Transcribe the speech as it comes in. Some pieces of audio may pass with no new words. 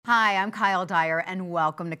Hi, I'm Kyle Dyer, and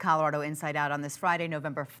welcome to Colorado Inside Out on this Friday,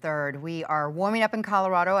 November 3rd. We are warming up in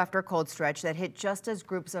Colorado after a cold stretch that hit just as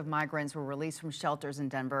groups of migrants were released from shelters in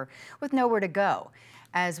Denver with nowhere to go.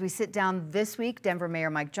 As we sit down this week, Denver Mayor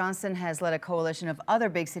Mike Johnson has led a coalition of other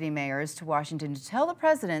big city mayors to Washington to tell the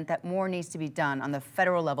president that more needs to be done on the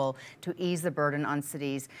federal level to ease the burden on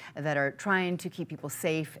cities that are trying to keep people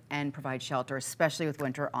safe and provide shelter, especially with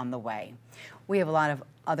winter on the way. We have a lot of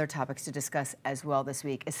other topics to discuss as well this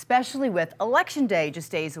week, especially with Election Day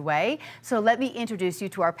just days away. So let me introduce you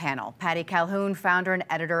to our panel. Patty Calhoun, founder and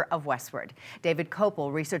editor of Westward. David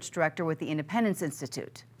Kopel, research director with the Independence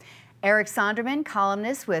Institute. Eric Sondermann,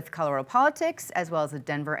 columnist with Colorado Politics, as well as the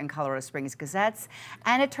Denver and Colorado Springs Gazettes,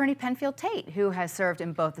 and attorney Penfield Tate, who has served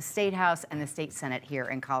in both the State House and the State Senate here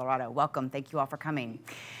in Colorado. Welcome. Thank you all for coming.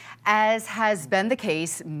 As has been the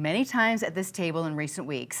case many times at this table in recent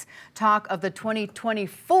weeks, talk of the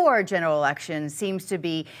 2024 general election seems to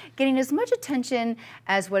be getting as much attention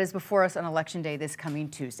as what is before us on Election Day this coming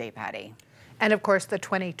Tuesday, Patty. And of course, the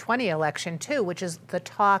 2020 election, too, which is the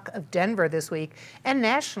talk of Denver this week and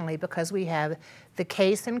nationally, because we have the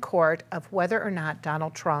case in court of whether or not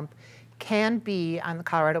Donald Trump can be on the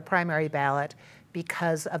Colorado primary ballot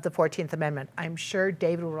because of the 14th Amendment. I'm sure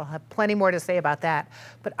David will have plenty more to say about that.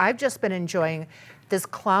 But I've just been enjoying this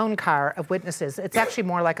clown car of witnesses. It's actually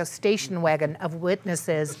more like a station wagon of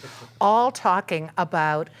witnesses all talking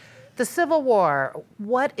about the Civil War,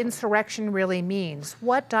 what insurrection really means,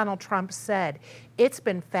 what Donald Trump said. It's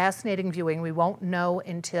been fascinating viewing. We won't know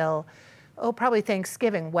until, probably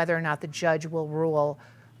Thanksgiving, whether or not the judge will rule,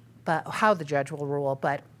 but how the judge will rule.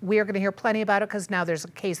 But we're going to hear plenty about it because now there's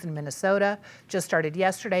a case in Minnesota, just started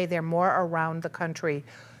yesterday. There are more around the country.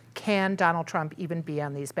 Can Donald Trump even be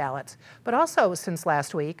on these ballots? But also, since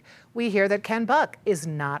last week, we hear that Ken Buck is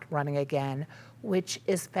not running again, which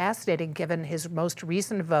is fascinating given his most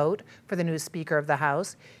recent vote for the new Speaker of the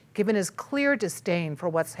House, given his clear disdain for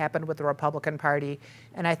what's happened with the Republican Party.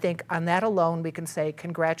 And I think on that alone, we can say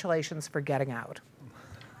congratulations for getting out.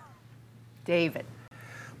 David.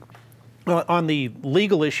 Well, on the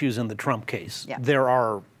legal issues in the Trump case, there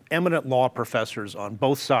are eminent law professors on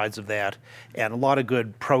both sides of that and a lot of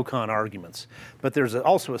good pro-con arguments. But there's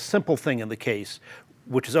also a simple thing in the case,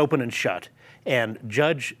 which is open and shut. And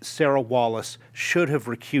Judge Sarah Wallace should have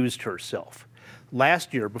recused herself.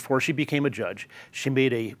 Last year, before she became a judge, she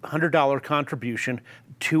made a $100 contribution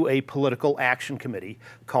to a political action committee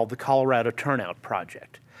called the Colorado Turnout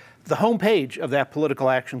Project. The homepage of that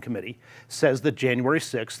political action committee says that January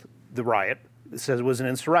 6th, the riot, says it was an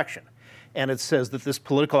insurrection. And it says that this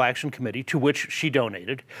political action committee, to which she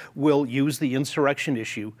donated, will use the insurrection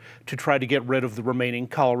issue to try to get rid of the remaining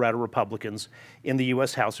Colorado Republicans in the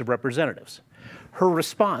U.S. House of Representatives. Her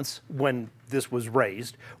response when this was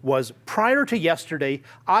raised was, prior to yesterday,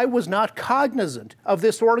 I was not cognizant of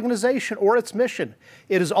this organization or its mission.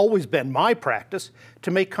 It has always been my practice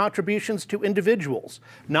to make contributions to individuals,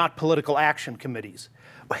 not political action committees.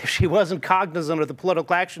 If she wasn't cognizant of the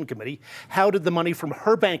political action committee, how did the money from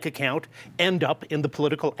her bank account end up in the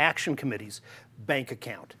political action committee's bank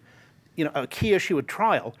account? You know, a key issue at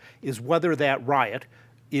trial is whether that riot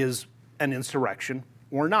is an insurrection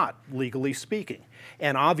or not, legally speaking.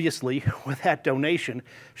 And obviously, with that donation,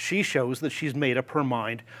 she shows that she's made up her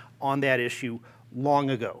mind on that issue long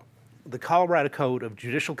ago. The Colorado Code of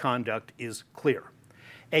Judicial Conduct is clear.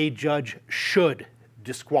 A judge should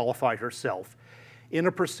disqualify herself in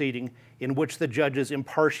a proceeding in which the judge's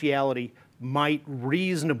impartiality might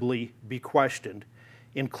reasonably be questioned,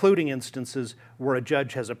 including instances where a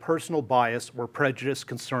judge has a personal bias or prejudice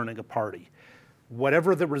concerning a party.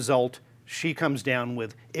 Whatever the result she comes down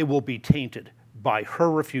with, it will be tainted by her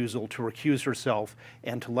refusal to recuse herself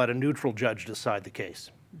and to let a neutral judge decide the case.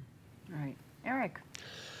 All right. Eric.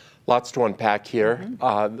 Lots to unpack here.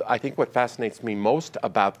 I think what fascinates me most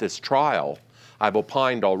about this trial, I've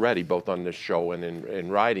opined already, both on this show and in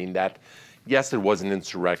writing, that yes, it was an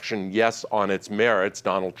insurrection. Yes, on its merits,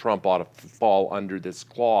 Donald Trump ought to fall under this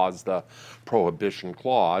clause, the Prohibition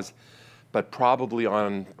Clause. But probably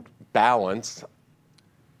on balance,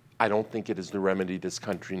 I don't think it is the remedy this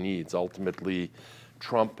country needs. Ultimately,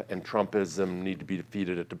 Trump and Trumpism need to be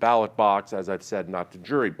defeated at the ballot box, as I've said, not the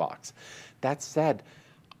jury box. That said,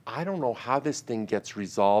 I don't know how this thing gets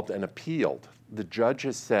resolved and appealed. The judge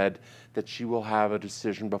has said that she will have a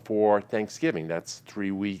decision before Thanksgiving. That's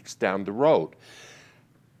 3 weeks down the road.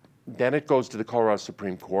 Then it goes to the Colorado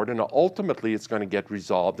Supreme Court, and ultimately it's going to get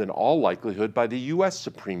resolved in all likelihood by the U.S.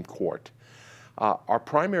 Supreme Court. Our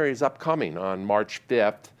primary is upcoming on March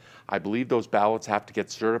 5th. I believe those ballots have to get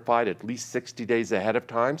certified at least 60 days ahead of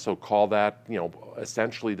time, so call that,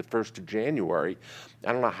 essentially the 1st of January.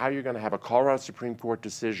 I don't know how you're going to have a Colorado Supreme Court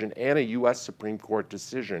decision and a U.S. Supreme Court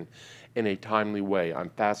decision in a timely way. I'm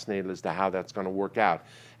fascinated as to how that's going to work out.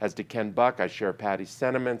 As to Ken Buck, I share Patty's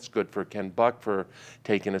sentiments. Good for Ken Buck for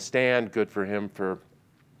taking a stand. Good for him for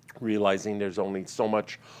realizing there's only so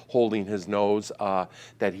much holding his nose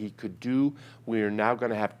that he could do. We are now going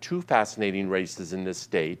to have 2 fascinating races in this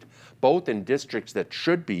state, both in districts that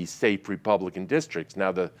should be safe Republican districts.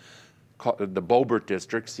 Now the Boebert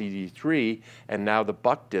district, CD3, and now the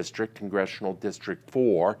Buck district, Congressional District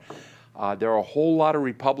 4. There are a whole lot of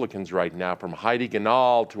Republicans right now, from Heidi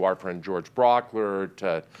Ganahl to our friend George Brockler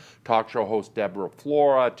to talk show host Deborah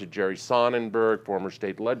Flora to Jerry Sonnenberg, former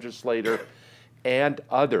state legislator, and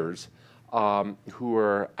others who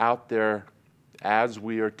are out there as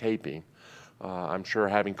we are taping, I'm sure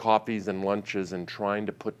having coffees and lunches and trying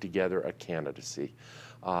to put together a candidacy.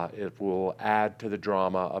 It will add to the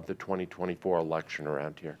drama of the 2024 election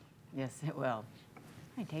around here. Yes, it will.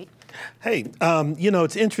 Hi, Tate. Hey,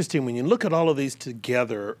 it's interesting when you look at all of these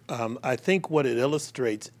together. I think what it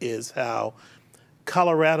illustrates is how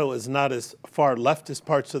Colorado is not as far left as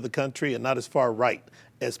parts of the country and not as far right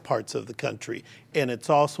as parts of the country. And it's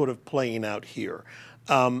all sort of playing out here.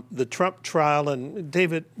 The Trump trial, and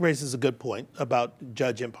David raises a good point about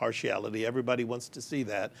judge impartiality. Everybody wants to see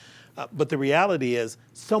that. But the reality is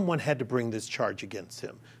someone had to bring this charge against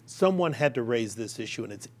him. Someone had to raise this issue.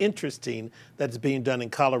 And it's interesting that it's being done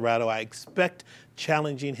in Colorado. I expect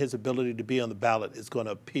challenging his ability to be on the ballot is going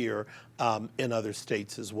to appear in other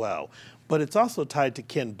states as well. But it's also tied to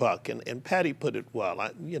Ken Buck. And Patty put it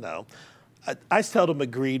well. I seldom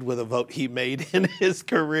agreed with a vote he made in his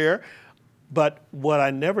career. But what I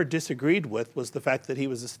never disagreed with was the fact that he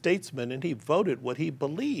was a statesman and he voted what he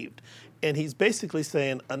believed. And he's basically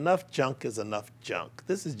saying enough junk is enough junk.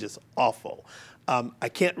 This is just awful. I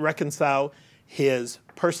can't reconcile his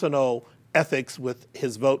personal ethics with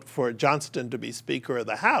his vote for Johnston to be Speaker of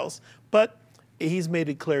the House, but he's made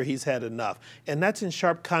it clear he's had enough. And that's in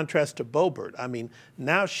sharp contrast to Boebert. I mean,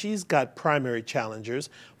 now she's got primary challengers.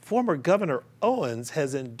 Former Governor Owens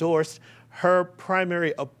has endorsed her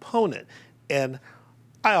primary opponent. And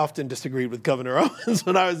I often disagreed with Governor Owens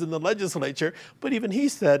when I was in the legislature, but even he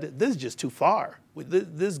said, this is just too far.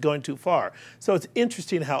 This is going too far. So it's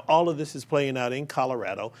interesting how all of this is playing out in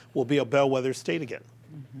Colorado. Will be a bellwether state again.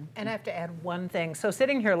 Mm-hmm. And I have to add one thing. So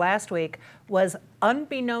sitting here last week was,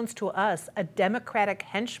 unbeknownst to us, a Democratic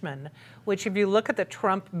henchman, which if you look at the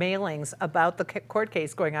Trump mailings about the court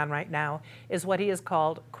case going on right now, is what he has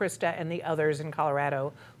called Krista and the others in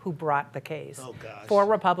Colorado who brought the case. Oh, gosh. 4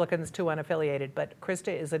 Republicans, 2 unaffiliated, but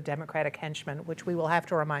Krista is a Democratic henchman, which we will have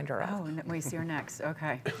to remind her of. Oh, and we see her next.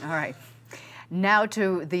 Okay, all right. Now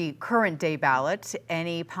to the current day ballot.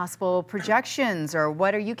 Any possible projections, or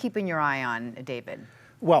what are you keeping your eye on, David?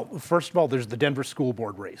 Well, first of all, there's the Denver School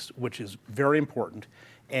Board race, which is very important,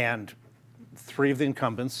 and 3 of the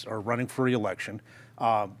incumbents are running for re-election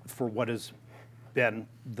for what has been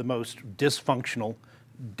the most dysfunctional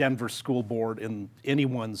Denver School Board in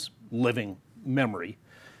anyone's living memory.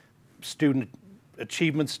 Student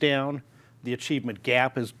achievement's down, the achievement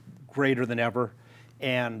gap is greater than ever,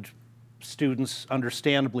 and students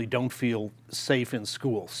understandably don't feel safe in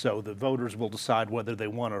school. So the voters will decide whether they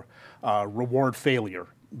want to reward failure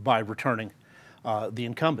by returning the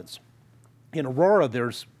incumbents. In Aurora,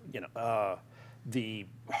 there's, the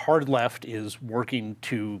hard left is working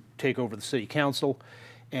to take over the city council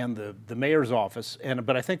and the mayor's office,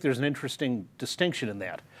 but I think there's an interesting distinction in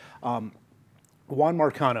that. Juan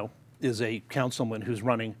Marcano is a councilman who's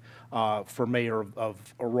running for mayor of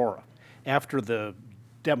Aurora. After the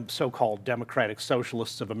so-called Democratic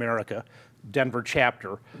Socialists of America Denver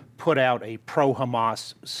chapter put out a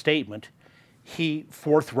pro-Hamas statement, he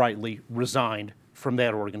forthrightly resigned from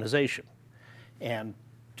that organization and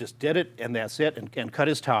just did it, and that's it, and cut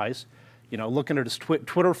his ties. Looking at his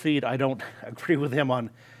Twitter feed, I don't agree with him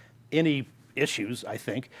on any issues, I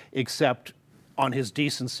think, except on his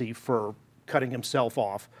decency for cutting himself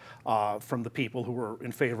off from the people who were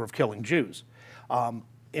in favor of killing Jews.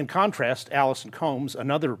 In contrast, Allison Combs,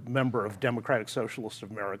 another member of Democratic Socialists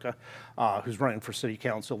of America, who's running for city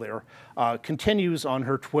council there, continues on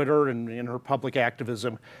her Twitter and in her public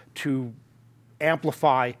activism to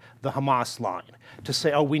amplify the Hamas line, to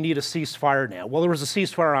say, oh, we need a ceasefire now. Well, there was a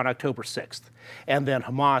ceasefire on October 6th, and then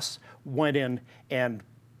Hamas went in and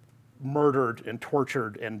murdered and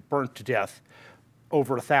tortured and burnt to death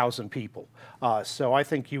over 1,000 people. So I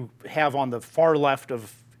think you have on the far left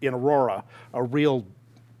in Aurora a real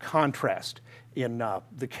contrast in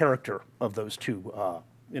the character of those two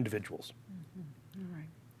individuals. All right.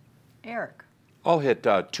 Eric. I'll hit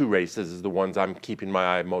two races as the ones I'm keeping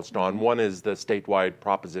my eye most on. One is the statewide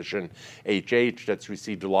Proposition HH that's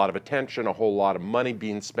received a lot of attention, a whole lot of money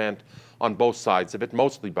being spent on both sides of it,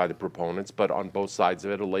 mostly by the proponents, but on both sides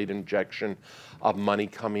of it, a late injection of money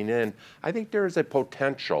coming in. I think there is a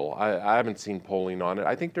potential, I haven't seen polling on it,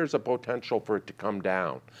 I think there's a potential for it to come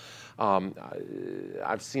down.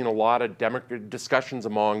 I've seen a lot of discussions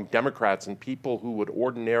among Democrats and people who would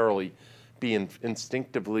ordinarily be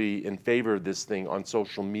instinctively in favor of this thing on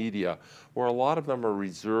social media, where a lot of them are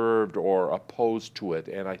reserved or opposed to it.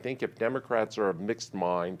 And I think if Democrats are of mixed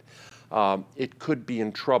mind, it could be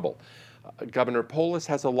in trouble. Governor Polis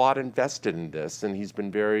has a lot invested in this, and he's been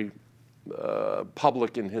very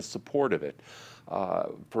public in his support of it.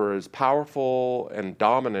 For as powerful and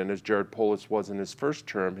dominant as Jared Polis was in his first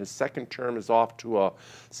term, his second term is off to a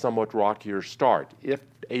somewhat rockier start. If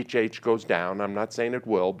HH goes down, I'm not saying it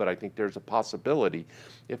will, but I think there's a possibility.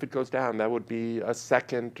 If it goes down, that would be a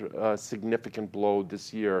second significant blow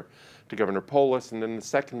this year to Governor Polis. And then the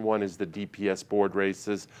second one is the DPS board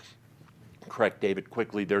races. Correct, David,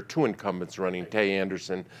 quickly. There are two incumbents running. Tate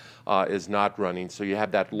Anderson is not running. So you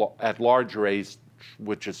have that at-large race,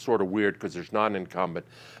 which is sort of weird because there's not an incumbent.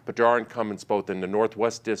 But there are incumbents both in the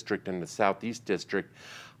Northwest District and the Southeast District.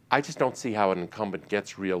 I just don't see how an incumbent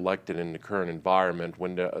gets reelected in the current environment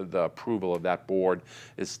when the approval of that board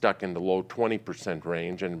is stuck in the low 20%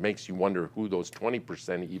 range, and it makes you wonder who those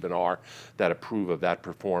 20% even are that approve of that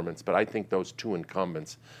performance. But I think those two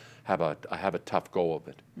incumbents have a tough go of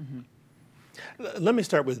it. Mm-hmm. Let me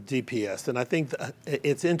start with DPS, and I think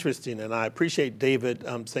it's interesting, and I appreciate David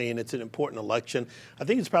saying it's an important election. I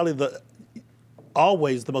think it's probably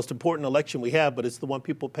always the most important election we have, but it's the one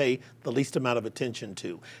people pay the least amount of attention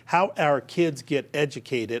to. How our kids get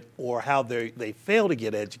educated or how they fail to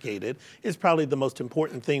get educated is probably the most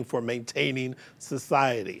important thing for maintaining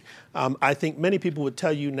society. I think many people would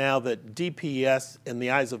tell you now that DPS, in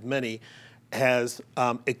the eyes of many, has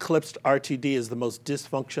eclipsed RTD as the most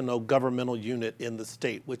dysfunctional governmental unit in the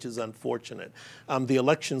state, which is unfortunate. The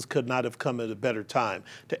elections could not have come at a better time.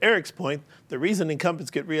 To Eric's point, the reason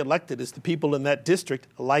incumbents get reelected is the people in that district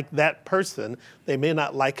like that person. They may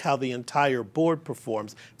not like how the entire board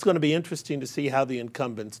performs. It's going to be interesting to see how the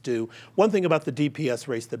incumbents do. One thing about the DPS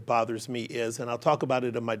race that bothers me is, and I'll talk about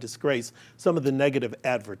it in my disgrace, some of the negative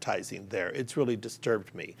advertising there. It's really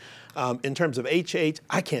disturbed me. In terms of HH,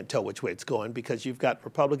 I can't tell which way it's going, because you've got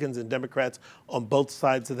Republicans and Democrats on both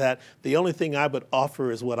sides of that. The only thing I would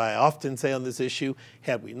offer is what I often say on this issue.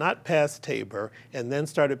 Had we not passed Tabor and then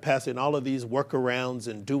started passing all of these workarounds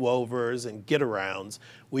and do-overs and get-arounds,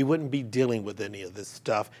 we wouldn't be dealing with any of this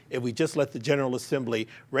stuff if we just let the General Assembly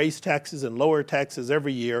raise taxes and lower taxes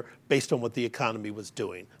every year based on what the economy was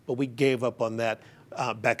doing. But we gave up on that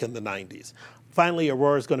back in the 90s. Finally,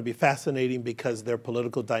 Aurora is going to be fascinating because their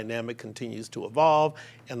political dynamic continues to evolve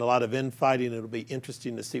and a lot of infighting. It'll be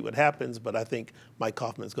interesting to see what happens, but I think Mike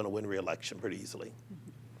Kaufman is going to win re-election pretty easily.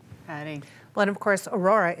 Patty. Well, and of course,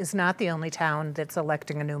 Aurora is not the only town that's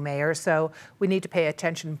electing a new mayor, so we need to pay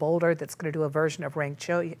attention. Boulder, that's going to do a version of ranked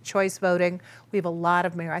choice voting. We have a lot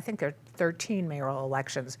of mayor, I think there are 13 mayoral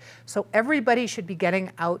elections. So everybody should be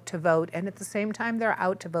getting out to vote, and at the same time, they're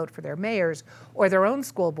out to vote for their mayors or their own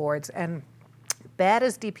school boards. And bad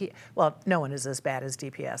as DPS, well, no one is as bad as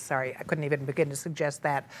DPS, sorry, I couldn't even begin to suggest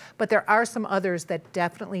that. But there are some others that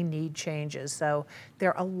definitely need changes. So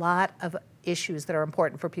there are a lot of issues that are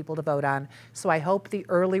important for people to vote on. So I hope the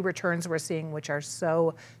early returns we're seeing, which are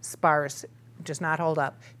so sparse, does not hold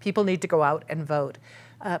up. People need to go out and vote.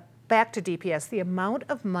 Back to DPS, the amount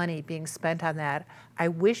of money being spent on that, I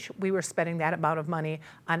wish we were spending that amount of money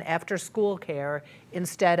on after-school care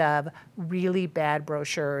instead of really bad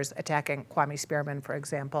brochures attacking Kwame Spearman, for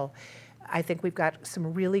example. I think we've got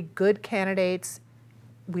some really good candidates.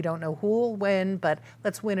 We don't know who will win, but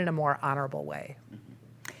let's win in a more honorable way.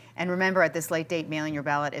 And remember, at this late date, mailing your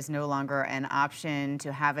ballot is no longer an option.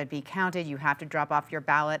 To have it be counted, you have to drop off your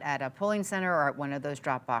ballot at a polling center or at one of those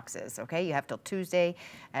drop boxes, okay? You have till Tuesday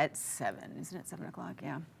at 7. Isn't it 7 o'clock?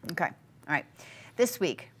 Yeah. Okay. All right. This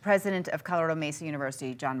week, President of Colorado Mesa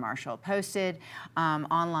University, John Marshall, posted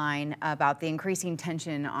online about the increasing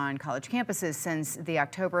tension on college campuses since the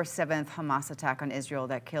October 7th Hamas attack on Israel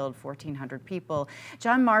that killed 1,400 people.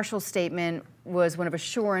 John Marshall's statement was one of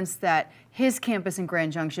assurance that his campus in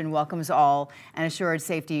Grand Junction welcomes all and assured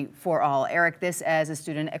safety for all. Eric, this as a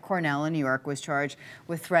student at Cornell in New York was charged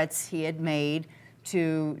with threats he had made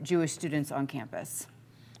to Jewish students on campus.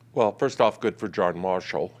 Well, first off, good for John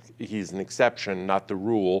Marshall. he's an exception, not the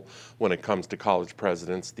rule, when it comes to college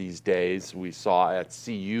presidents these days. We saw at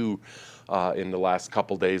CU in the last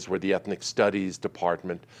couple days where the Ethnic Studies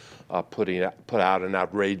Department put out an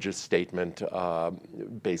outrageous statement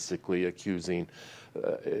basically accusing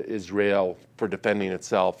Israel for defending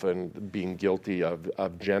itself and being guilty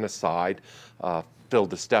of genocide. Phil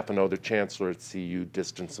DeStefano, the chancellor at CU,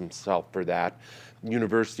 distanced himself for that.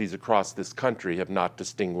 Universities across this country have not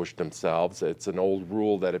distinguished themselves. It's an old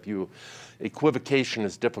rule that equivocation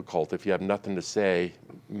is difficult. If you have nothing to say,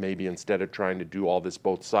 maybe instead of trying to do all this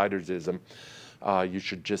both-sidersism, you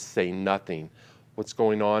should just say nothing. What's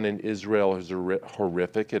going on in Israel is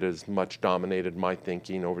horrific. It has much dominated my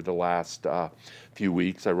thinking over the last few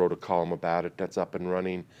weeks. I wrote a column about it that's up and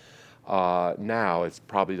running now. It's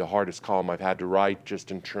probably the hardest column I've had to write,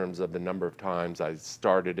 just in terms of the number of times I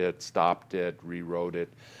started it, stopped it, rewrote it,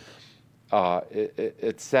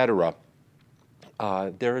 etc.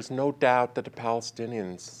 There is no doubt that the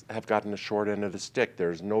Palestinians have gotten the short end of the stick.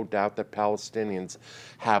 There's no doubt that Palestinians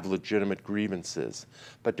have legitimate grievances.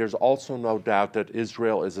 But there's also no doubt that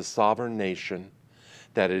Israel is a sovereign nation,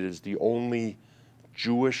 that it is the only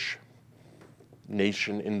Jewish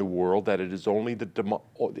nation in the world, that it is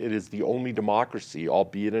the only democracy,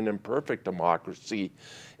 albeit an imperfect democracy,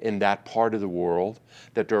 in that part of the world,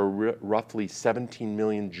 that there are roughly 17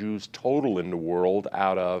 million Jews total in the world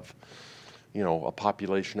out of a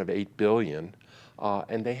population of 8 billion,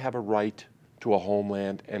 and they have a right to a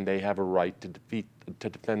homeland, and they have a right to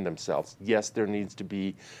defend themselves. Yes, there needs to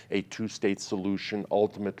be a two-state solution.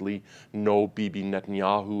 Ultimately, no, Bibi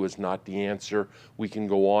Netanyahu is not the answer. We can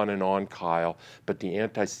go on and on, Kyle, but the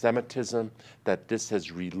anti-Semitism that this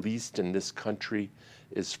has released in this country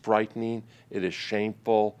is frightening, it is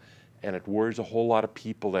shameful, and it worries a whole lot of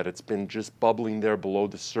people that it's been just bubbling there below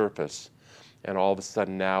the surface, and all of a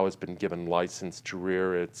sudden now has been given license to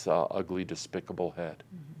rear its ugly, despicable head.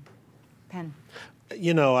 Penn.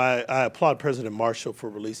 I applaud President Marshall for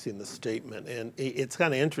releasing the statement, and it's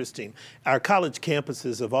kind of interesting. Our college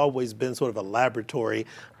campuses have always been sort of a laboratory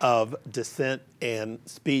of dissent and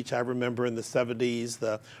speech. I remember in the 70s,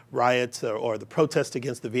 the riots or the protest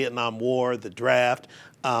against the Vietnam War, the draft,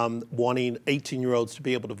 wanting 18-year-olds to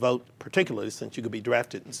be able to vote, particularly since you could be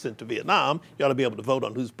drafted and sent to Vietnam, you ought to be able to vote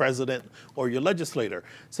on who's president or your legislator.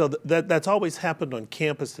 So that's always happened on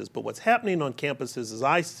campuses. But what's happening on campuses, as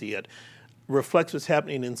I see it, reflects what's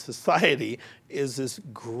happening in society, is this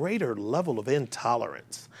greater level of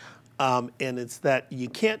intolerance. And it's that you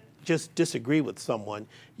can't just disagree with someone,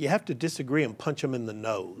 you have to disagree and punch them in the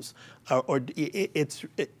nose.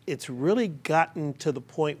 It's really gotten to the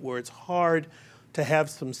point where it's hard to have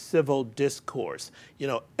some civil discourse.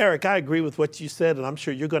 Eric, I agree with what you said, and I'm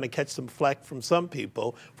sure you're going to catch some flack from some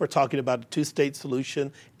people for talking about a two-state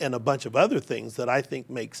solution and a bunch of other things that I think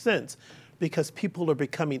make sense, because people are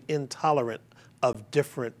becoming intolerant of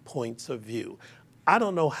different points of view. I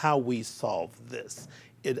don't know how we solve this.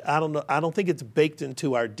 I don't think it's baked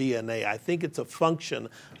into our DNA. I think it's a function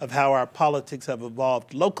of how our politics have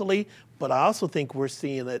evolved locally, but I also think we're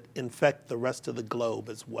seeing it infect the rest of the globe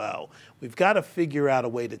as well. We've got to figure out a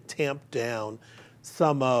way to tamp down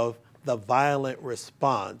some of the violent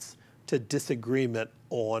response to disagreement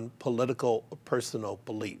on political or personal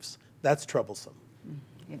beliefs. That's troublesome.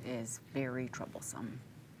 It is very troublesome.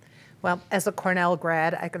 Well, as a Cornell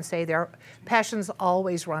grad, I can say their passions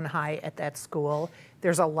always run high at that school.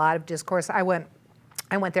 There's a lot of discourse. I went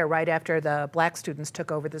there right after the black students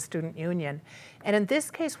took over the student union. And in this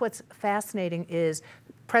case, what's fascinating is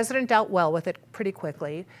President dealt well with it pretty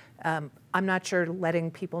quickly. I'm not sure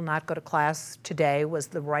letting people not go to class today was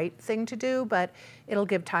the right thing to do, but it'll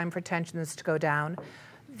give time for tensions to go down.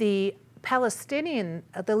 The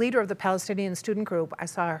leader of the Palestinian student group, I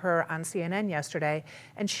saw her on CNN yesterday,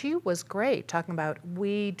 and she was great, talking about,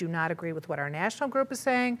 we do not agree with what our national group is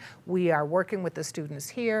saying, we are working with the students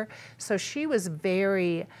here. So she was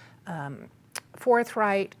very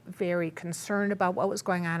forthright, very concerned about what was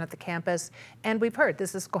going on at the campus, and we've heard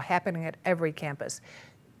this is happening at every campus.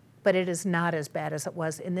 But it is not as bad as it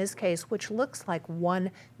was in this case, which looks like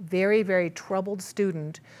one very, very troubled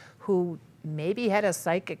student who maybe had a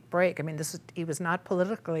psychic break. I mean, he was not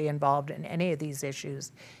politically involved in any of these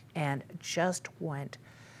issues, and just went.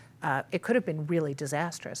 It could have been really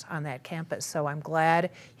disastrous on that campus. So I'm glad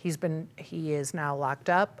he is now locked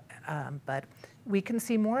up, but we can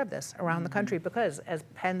see more of this around the country because, as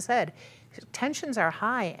Penn said, tensions are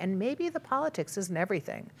high, and maybe the politics isn't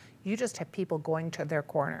everything. You just have people going to their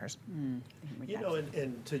corners. And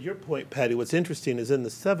to your point, Patty, what's interesting is in the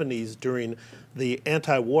 70s, during the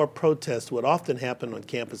anti-war protests, what often happened on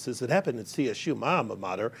campuses, it happened at CSU, my alma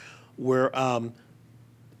mater, where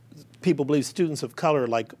people believe students of color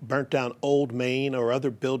like burnt down Old Main or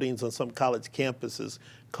other buildings on some college campuses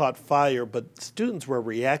caught fire, but students were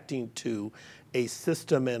reacting to a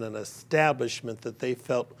system and an establishment that they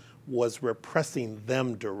felt was repressing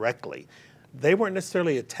them directly. They weren't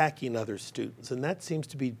necessarily attacking other students, and that seems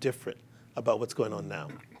to be different about what's going on now.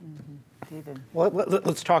 Mm-hmm. David. Well,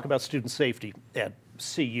 let's talk about student safety at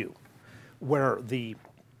CU, where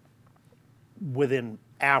within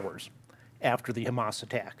hours after the Hamas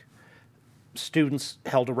attack, students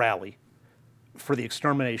held a rally for the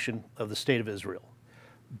extermination of the state of Israel,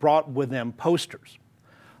 brought with them posters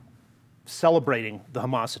celebrating the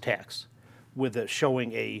Hamas attacks,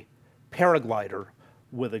 showing a paraglider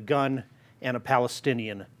with a gun and a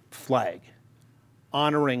Palestinian flag,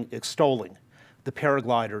 honoring, extolling the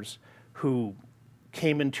paragliders who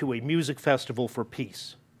came into a music festival for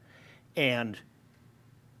peace and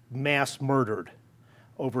mass murdered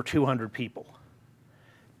over 200 people.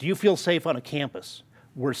 Do you feel safe on a campus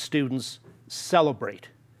where students celebrate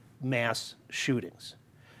mass shootings?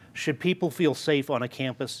 Should people feel safe on a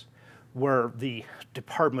campus where the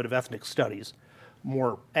Department of Ethnic Studies,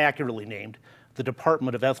 more accurately named the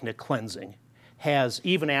Department of Ethnic Cleansing, has,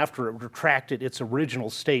 even after it retracted its original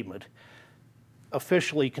statement,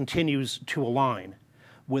 officially continues to align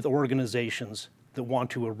with organizations that want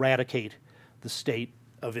to eradicate the state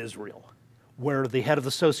of Israel, where the head of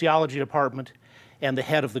the sociology department and the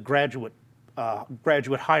head of the graduate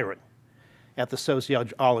hiring at the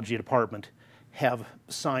sociology department have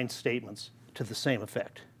signed statements to the same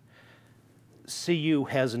effect. CU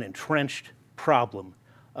has an entrenched problem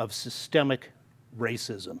of systemic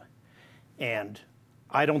racism, and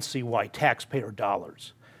I don't see why taxpayer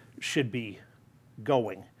dollars should be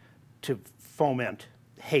going to foment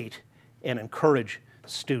hate and encourage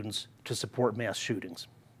students to support mass shootings.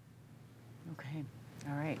 Okay,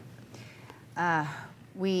 all right.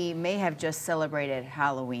 We may have just celebrated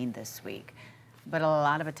Halloween this week, but a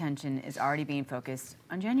lot of attention is already being focused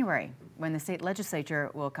on January, when the state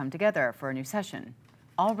legislature will come together for a new session.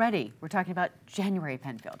 Already, we're talking about January,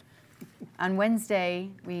 Penfield. On Wednesday,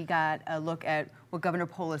 we got a look at what Governor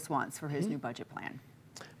Polis wants for his new budget plan.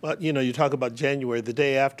 Well, you know, you talk about January. The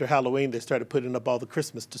day after Halloween, they started putting up all the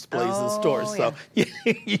Christmas displays in stores, so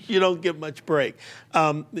you don't get much break.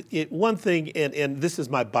 One thing, and this is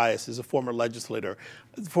my bias as a former legislator,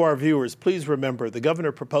 for our viewers, please remember the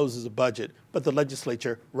governor proposes a budget, but the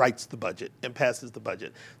legislature writes the budget and passes the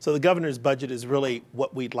budget. So the governor's budget is really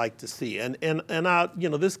what we'd like to see. And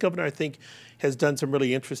this governor, I think, has done some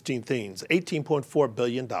really interesting things. $18.4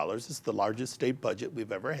 billion is the largest state budget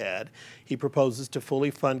we've ever had. He proposes to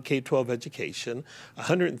fully fund K-12 education,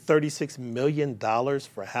 $136 million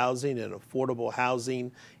for housing and affordable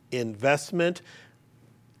housing investment.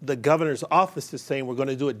 The governor's office is saying we're going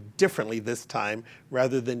to do it differently this time.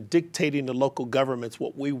 Rather than dictating to local governments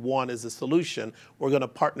what we want as a solution, we're going to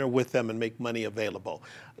partner with them and make money available.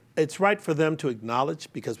 It's right for them to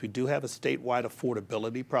acknowledge, because we do have a statewide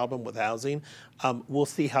affordability problem with housing. We'll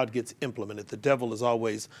see how it gets implemented. The devil is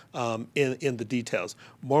always in the details.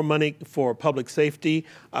 More money for public safety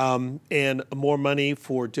and more money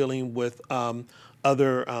for dealing with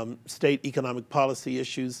other state economic policy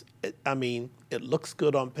issues. It looks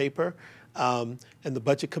good on paper, and the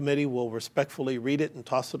Budget Committee will respectfully read it and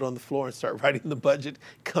toss it on the floor and start writing the budget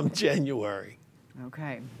come January.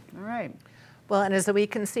 Okay, all right. Well, and as we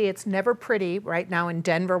can see, it's never pretty. Right now in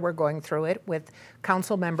Denver, we're going through it with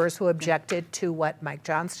council members who objected to what Mike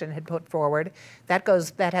Johnston had put forward. That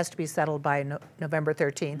has to be settled by November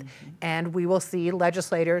 13th. Mm-hmm. And we will see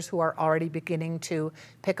legislators who are already beginning to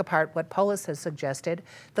pick apart what Polis has suggested.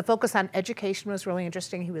 The focus on education was really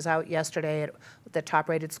interesting. He was out yesterday at the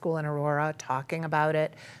top-rated school in Aurora talking about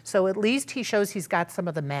it. So at least he shows he's got some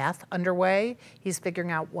of the math underway. He's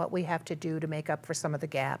figuring out what we have to do to make up for some of the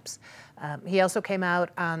gaps. He also came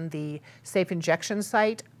out on the safe injection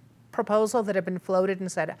site proposal that had been floated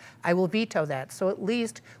and said, I will veto that. So at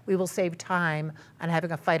least we will save time on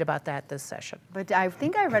having a fight about that this session. But I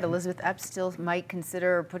think I read Elizabeth Epps still might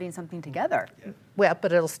consider putting something together. Yeah. Well,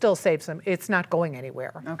 but it'll still save some. It's not going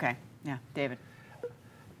anywhere. Okay. Yeah. David.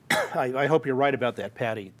 I hope you're right about that,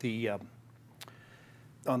 Patty.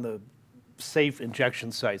 On the safe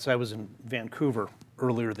injection sites, I was in Vancouver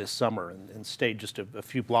earlier this summer and stayed just a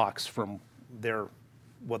few blocks from their,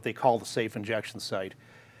 what they call the safe injection site.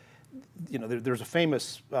 You know, there's a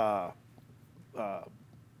famous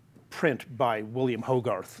print by William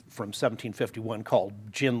Hogarth from 1751 called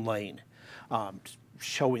Gin Lane,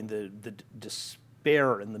 showing the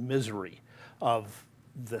despair and the misery of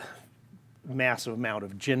the massive amount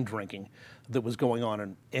of gin drinking that was going on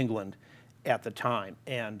in England at the time.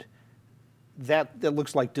 And that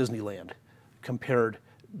looks like Disneyland compared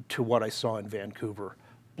to what I saw in Vancouver.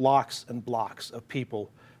 Blocks and blocks of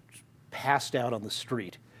people passed out on the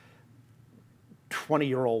street.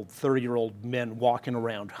 20-year-old, 30-year-old men walking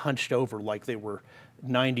around hunched over like they were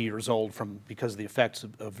 90 years old because of the effects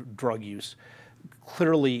of drug use.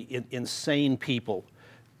 Clearly insane people,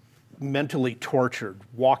 mentally tortured,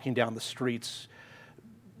 walking down the streets,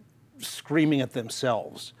 screaming at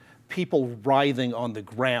themselves. People writhing on the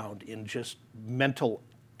ground in just mental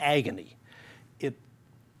agony.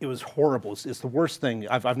 It was horrible. It's the worst thing.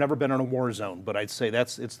 I've never been in a war zone, but I'd say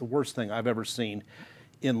it's the worst thing I've ever seen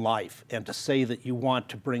in life. And to say that you want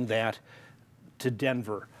to bring that to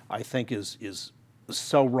Denver, I think is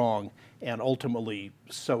so wrong and ultimately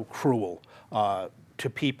so cruel to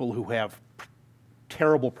people who have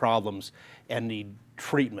terrible problems and need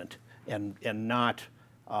treatment and not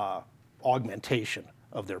augmentation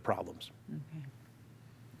of their problems. Okay.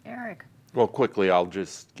 Eric. Well, quickly, I'll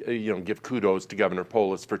just give kudos to Governor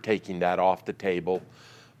Polis for taking that off the table.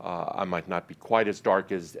 I might not be quite as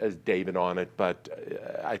dark as David on it,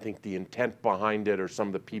 but I think the intent behind it, or some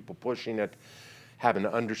of the people pushing it, have an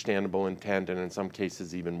understandable intent, and in some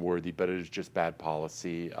cases even worthy, but it is just bad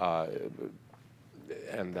policy,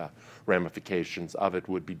 and the ramifications of it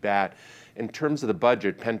would be bad. In terms of the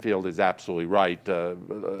budget, Penfield is absolutely right.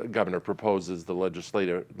 Governor proposes, the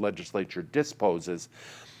legislature disposes.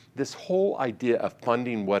 This whole idea of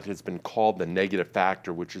funding what has been called the negative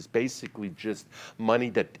factor, which is basically just money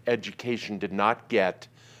that education did not get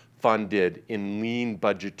funded in lean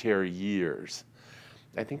budgetary years.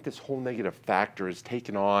 I think this whole negative factor has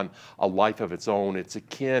taken on a life of its own. It's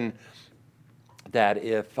akin that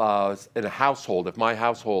if in a household, if my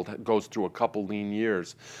household goes through a couple lean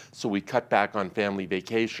years, so we cut back on family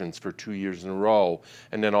vacations for 2 years in a row,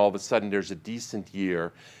 and then all of a sudden there's a decent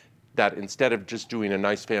year, that instead of just doing a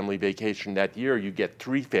nice family vacation that year, you get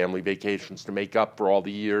 3 family vacations to make up for all the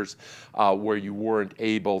years where you weren't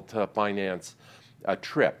able to finance a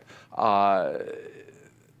trip.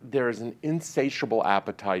 There is an insatiable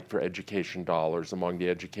appetite for education dollars among the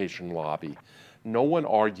education lobby. No one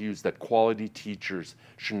argues that quality teachers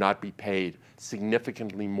should not be paid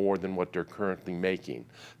significantly more than what they're currently making,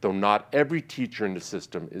 though not every teacher in the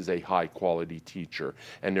system is a high-quality teacher,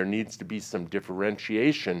 and there needs to be some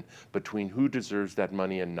differentiation between who deserves that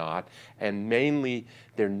money and not, and mainly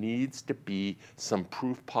there needs to be some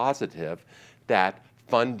proof positive that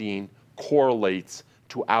funding correlates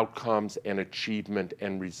to outcomes and achievement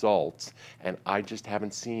and results, and I just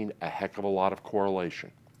haven't seen a heck of a lot of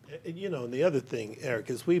correlation. And the other thing, Eric,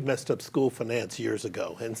 is we messed up school finance years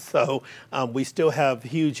ago. And so we still have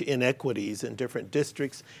huge inequities in different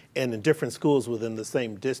districts and in different schools within the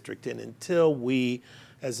same district. And until we,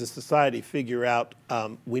 as a society, figure out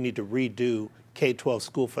we need to redo K-12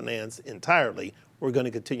 school finance entirely, we're going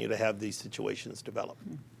to continue to have these situations develop.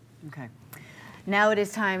 Okay. Now it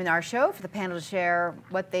is time in our show for the panel to share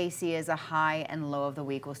what they see as a high and low of the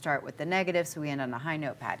week. We'll start with the negative, so we end on a high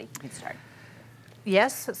note. Patty, you can start.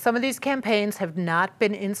 Yes, some of these campaigns have not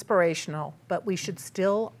been inspirational, but we should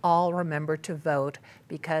still all remember to vote,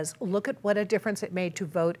 because look at what a difference it made to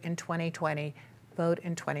vote in 2020, vote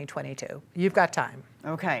in 2022. You've got time.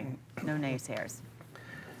 Okay, no naysayers.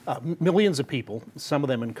 Millions of people, some of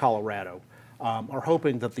them in Colorado, are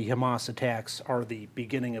hoping that the Hamas attacks are the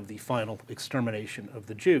beginning of the final extermination of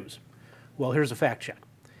the Jews. Well, here's a fact check.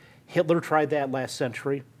 Hitler tried that last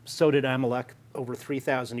century, so did Amalek over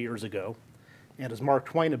 3,000 years ago. And as Mark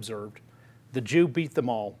Twain observed, the Jew beat them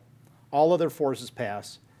all other forces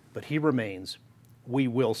pass, but he remains. We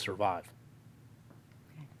will survive.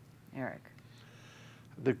 Okay. Eric.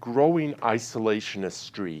 The growing isolationist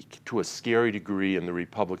streak to a scary degree in the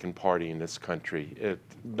Republican Party in this country,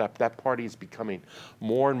 that party is becoming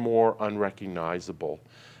more and more unrecognizable.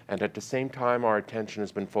 And at the same time, our attention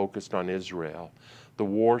has been focused on Israel. The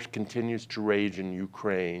war continues to rage in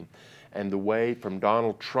Ukraine. And the way from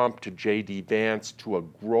Donald Trump to J.D. Vance to a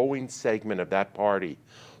growing segment of that party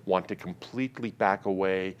want to completely back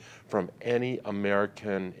away from any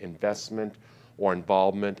American investment or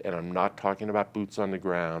involvement, and I'm not talking about boots on the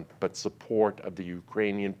ground, but support of the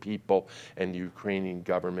Ukrainian people and the Ukrainian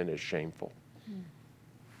government is shameful.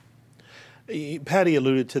 Patty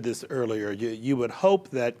alluded to this earlier. You would hope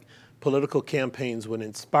that political campaigns would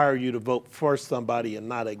inspire you to vote for somebody and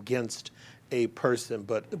not against a person,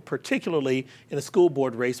 but particularly in a school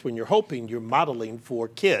board race when you're hoping you're modeling for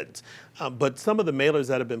kids. But some of the mailers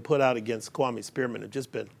that have been put out against Kwame Spearman have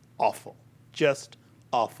just been awful, just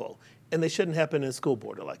awful. And they shouldn't happen in a school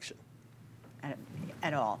board election.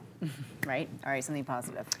 At all, right? All right, something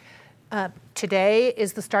positive. Today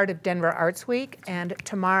is the start of Denver Arts Week, and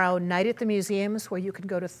tomorrow, Night at the Museums, where you can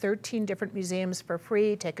go to 13 different museums for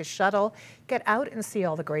free, take a shuttle, get out and see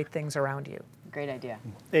all the great things around you. Great idea.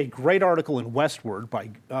 A great article in Westward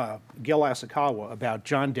by Gil Asakawa about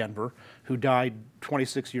John Denver, who died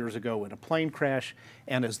 26 years ago in a plane crash.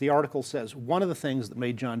 And as the article says, one of the things that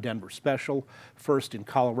made John Denver special, first in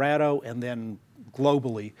Colorado and then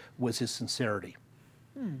globally, was his sincerity.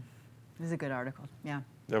 This is a good article, yeah.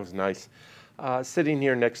 That was nice. Sitting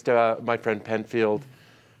here next to my friend Penfield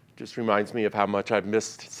just reminds me of how much I've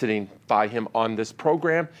missed sitting by him on this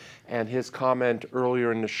program. And his comment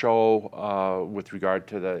earlier in the show with regard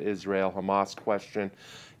to the Israel-Hamas question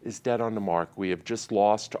is dead on the mark. We have just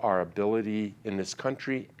lost our ability in this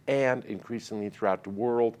country and increasingly throughout the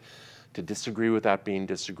world to disagree without being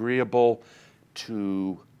disagreeable,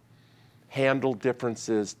 to handle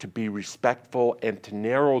differences, to be respectful, and to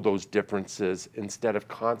narrow those differences instead of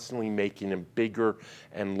constantly making them bigger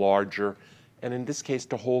and larger. And in this case,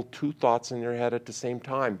 to hold two thoughts in your head at the same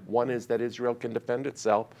time. One is that Israel can defend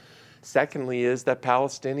itself. Secondly is that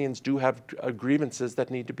Palestinians do have grievances that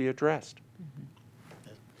need to be addressed.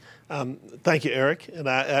 Thank you, Eric. And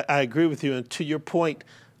I agree with you. And to your point,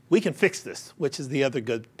 we can fix this, which is the other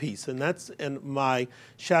good piece. And my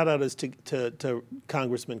shout out is to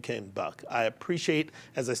Congressman Ken Buck. I appreciate,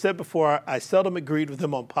 as I said before, I seldom agreed with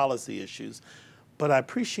him on policy issues, but I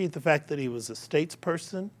appreciate the fact that he was a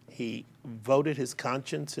statesperson. He voted his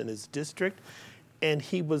conscience in his district, and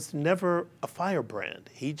he was never a firebrand.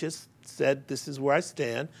 He just said, this is where I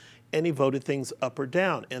stand, and he voted things up or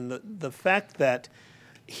down. And the fact that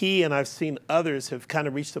he and I've seen others have kind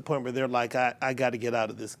of reached the point where they're like, I got to get out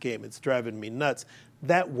of this game. It's driving me nuts.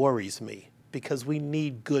 That worries me because we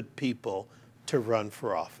need good people to run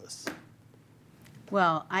for office.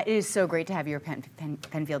 Well, it is so great to have you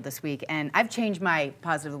at Penfield this week. And I've changed my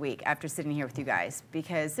positive of the week after sitting here with you guys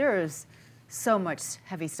because there is so much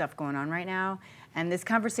heavy stuff going on right now. And this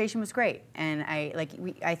conversation was great. And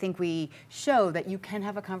I think we show that you can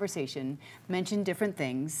have a conversation, mention different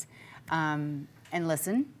things, and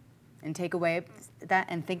listen and take away that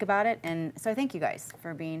and think about it. And so I thank you guys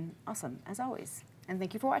for being awesome, as always. And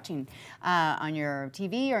thank you for watching on your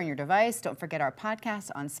TV or on your device. Don't forget our podcast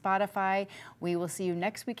on Spotify. We will see you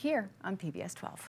next week here on PBS 12.